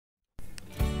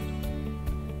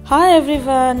Hi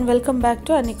everyone, welcome back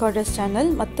to ಅನಿಕಾರ್ಡಸ್ channel.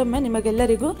 ಮತ್ತೊಮ್ಮೆ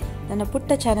ನಿಮಗೆಲ್ಲರಿಗೂ ನನ್ನ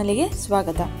ಪುಟ್ಟ ಚಾನಲಿಗೆ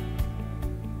ಸ್ವಾಗತ.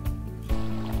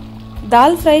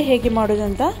 ದಾಲ್ ಫ್ರೈ ಹೇಗೆ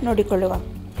ಮಾಡೋದಂತ ನೋಡಿಕೊಳ್ಳುವ.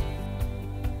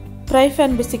 ಫ್ರೈ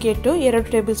ಪ್ಯಾನ್ ಬಿಸಿಗೆ ಇಟ್ಟು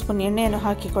 2 ಟೇಬಲ್ ಸ್ಪೂನ್ ಎಣ್ಣೆಯನ್ನು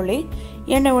ಹಾಕಿಕೊಳ್ಳಿ.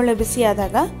 ಎಣ್ಣೆ ಒಳ್ಳೆ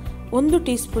ಬಿಸಿಯಾದಾಗ 1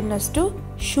 ಟೀ ಸ್ಪೂನ್ನಷ್ಟು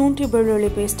ಶುಂಠಿ ಬೆಳ್ಳುಳ್ಳಿ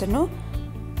ಪೇಸ್ಟನ್ನು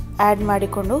ಆ್ಯಡ್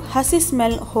ಮಾಡಿಕೊಂಡು ಹಸಿ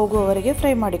ಸ್ಮೆಲ್ ಹೋಗುವವರೆಗೆ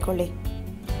ಫ್ರೈ ಮಾಡಿಕೊಳ್ಳಿ.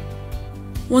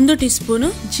 1 ಟೀ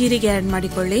ಸ್ಪೂನು ಜೀರಿಗೆ ಆ್ಯಡ್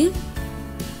ಮಾಡಿಕೊಳ್ಳಿ.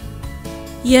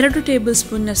 2 ಟೇಬಲ್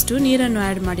ಸ್ಪೂನ್ನಷ್ಟು ನೀರನ್ನು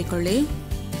ಆ್ಯಡ್ ಮಾಡಿಕೊಳ್ಳಿ.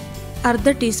 ಅರ್ಧ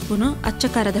ಟೀ ಸ್ಪೂನು ಅಚ್ಚ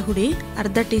ಖಾರದ ಹುಡಿ,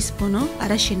 ಅರ್ಧ ಟೀ ಸ್ಪೂನು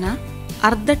ಅರಶಿನ,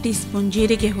 ಅರ್ಧ ಟೀ ಸ್ಪೂನ್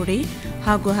ಜೀರಿಗೆ ಹುಡಿ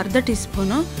ಹಾಗೂ ಅರ್ಧ ಟೀ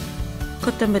ಸ್ಪೂನು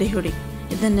ಕೊತ್ತಂಬರಿ ಹುಡಿ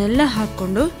ಇದನ್ನೆಲ್ಲ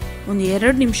ಹಾಕ್ಕೊಂಡು ಒಂದು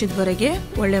 2 ನಿಮಿಷದವರೆಗೆ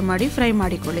ಒಳ್ಳೆ ಮಾಡಿ ಫ್ರೈ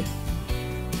ಮಾಡಿಕೊಳ್ಳಿ.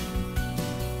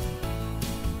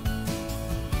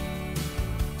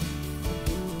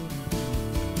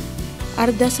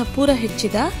 ಅರ್ಧ ಸಪೂರ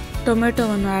ಹೆಚ್ಚಿದ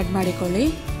ಟೊಮೆಟೊವನ್ನು ಆ್ಯಡ್ ಮಾಡಿಕೊಳ್ಳಿ.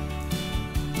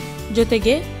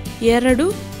 ಜೊತೆಗೆ 2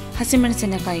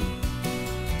 ಹಸಿಮೆಣಸಿನಕಾಯಿ.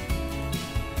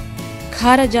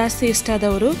 ಖಾರ ಜಾಸ್ತಿ ಇಷ್ಟ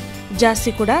ಆದವರು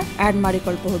ಜಾಸ್ತಿ ಕೂಡ ಆ್ಯಡ್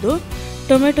ಮಾಡಿಕೊಳ್ಳಬಹುದು.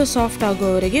 ಟೊಮೆಟೊ ಸಾಫ್ಟ್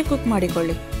ಆಗುವವರೆಗೆ ಕುಕ್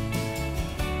ಮಾಡಿಕೊಳ್ಳಿ.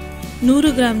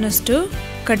 100 ಗ್ರಾಂನಷ್ಟು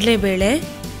ಕಡಲೆಬೇಳೆ,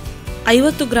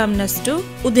 50 ಗ್ರಾಂನಷ್ಟು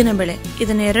ಉದ್ದಿನಬೇಳೆ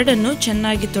ಇದನ್ನು ಎರಡನ್ನು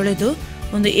ಚೆನ್ನಾಗಿ ತೊಳೆದು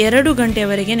ಒಂದು 2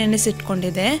 ಗಂಟೆಯವರೆಗೆ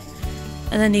ನೆನೆಸಿಟ್ಕೊಂಡಿದೆ.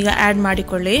 ಅದನ್ನೀಗ ಆ್ಯಡ್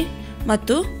ಮಾಡಿಕೊಳ್ಳಿ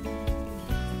ಮತ್ತು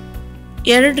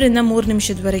 2 ರಿಂದ 3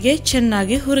 ನಿಮಿಷದವರೆಗೆ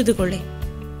ಚೆನ್ನಾಗಿ ಹುರಿದುಕೊಳ್ಳಿ.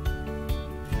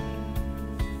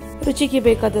 ರುಚಿಗೆ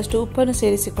ಬೇಕಾದಷ್ಟು ಉಪ್ಪನ್ನು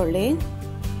ಸೇರಿಸಿಕೊಳ್ಳಿ.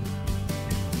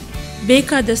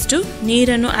 ಬೇಕಾದಷ್ಟು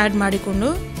ನೀರನ್ನು ಆ್ಯಡ್ ಮಾಡಿಕೊಂಡು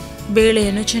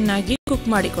ಬೇಳೆಯನ್ನು ಚೆನ್ನಾಗಿ ಕುಕ್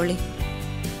ಮಾಡಿಕೊಳ್ಳಿ.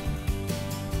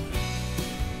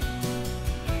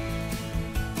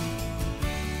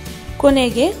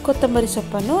 ಕೊನೆಗೆ ಕೊತ್ತಂಬರಿ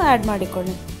ಸೊಪ್ಪನ್ನು ಆ್ಯಡ್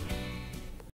ಮಾಡಿಕೊಳ್ಳಿ.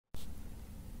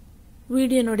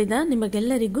 ವಿಡಿಯೋ ನೋಡಿದ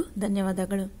ನಿಮಗೆಲ್ಲರಿಗೂ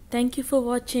ಧನ್ಯವಾದಗಳು. Thank you for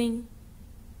watching.